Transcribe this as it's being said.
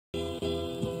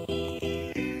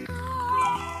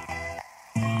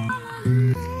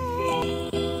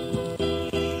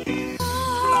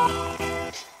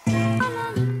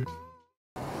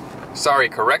Sorry,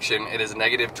 correction, it is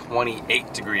negative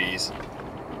 28 degrees.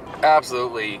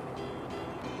 Absolutely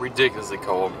ridiculously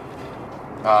cold.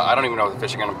 I don't even know if the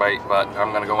fish are gonna bite, but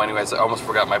I'm gonna go anyways. I almost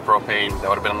forgot my propane. That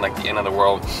would have been like the end of the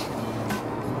world.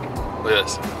 Look at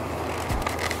this.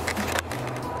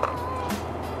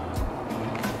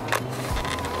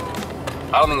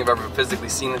 I don't think I've ever physically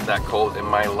seen it that cold in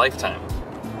my lifetime.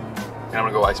 And I'm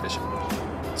gonna go ice fishing.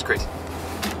 It's crazy.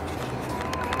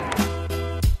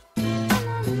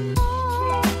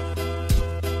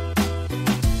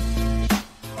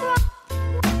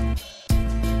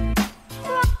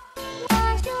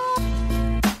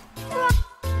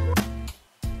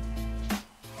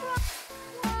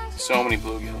 So many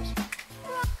bluegills.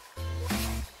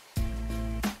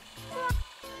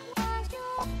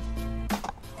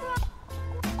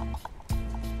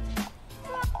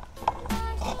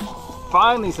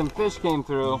 Finally, some fish came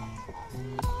through.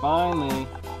 Finally.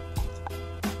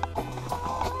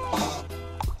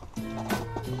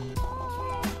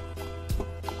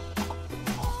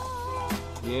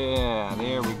 Yeah,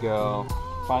 there we go.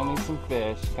 Finally some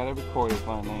fish. Got it recorded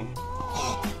finally.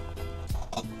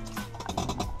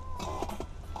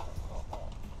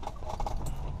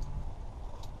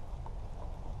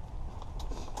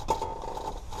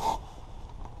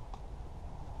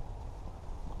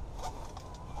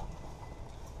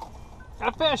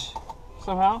 Got a fish,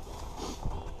 somehow.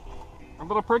 A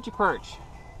little perchy perch.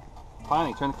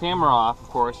 Finally, turn the camera off, of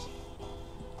course.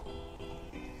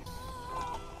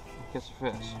 Catch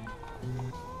a fish.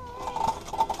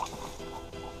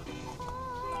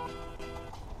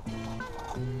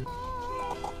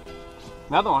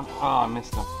 Another one. Oh, I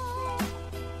missed him.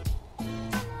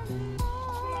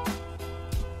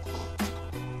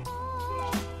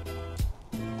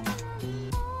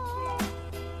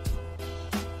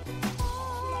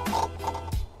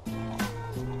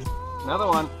 Another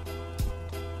one.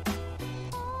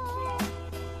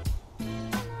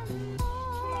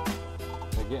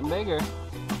 They're getting bigger.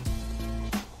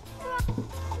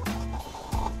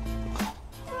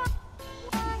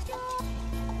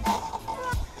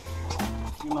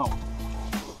 You know.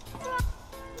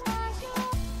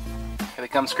 Here they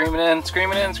come screaming in,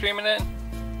 screaming in, screaming in.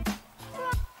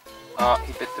 Oh,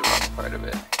 he bit the wrong part of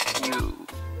it. You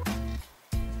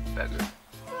beggar.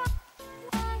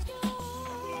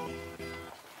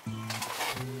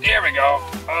 There we go.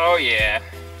 Oh yeah.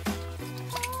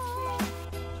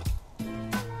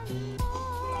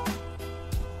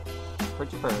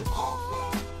 Perchy perch.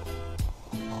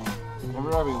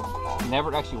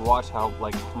 Never actually watched how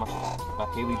much a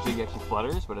Haley jig actually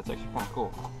flutters, but it's actually kind of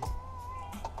cool.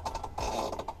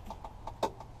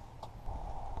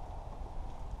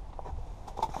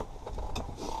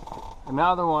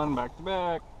 Another one back to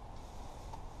back.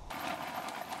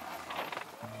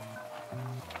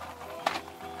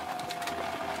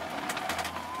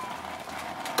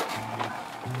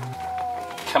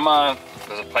 Come on.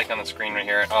 There's a pike on the screen right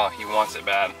here. Oh, he wants it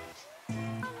bad.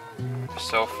 They're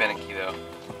so finicky though.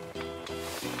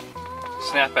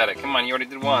 Snap at it. Come on, you already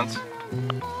did once.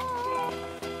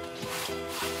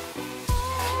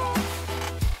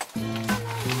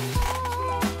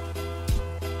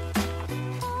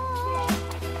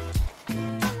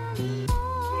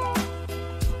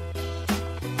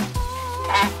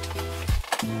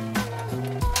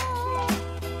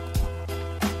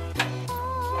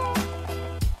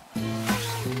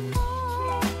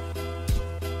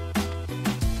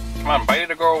 Come on, bite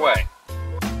it or go away.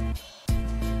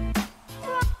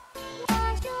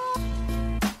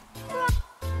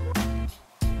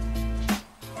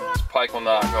 This pike will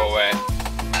not go away.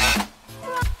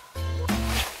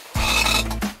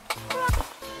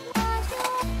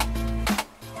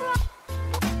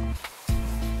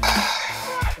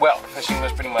 Well, fishing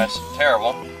was pretty much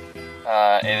terrible.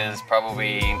 It is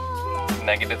probably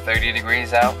negative 30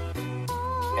 degrees out,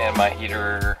 and my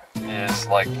heater is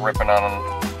like ripping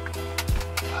on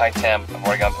high temp. I've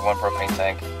already gone through one propane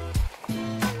tank.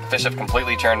 The fish have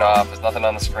completely turned off. There's nothing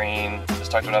on the screen. Just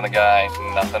talked to another guy.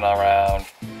 Nothing around.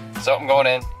 So I'm going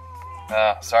in.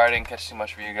 Sorry I didn't catch too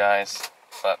much for you guys,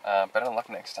 but better luck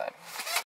next time.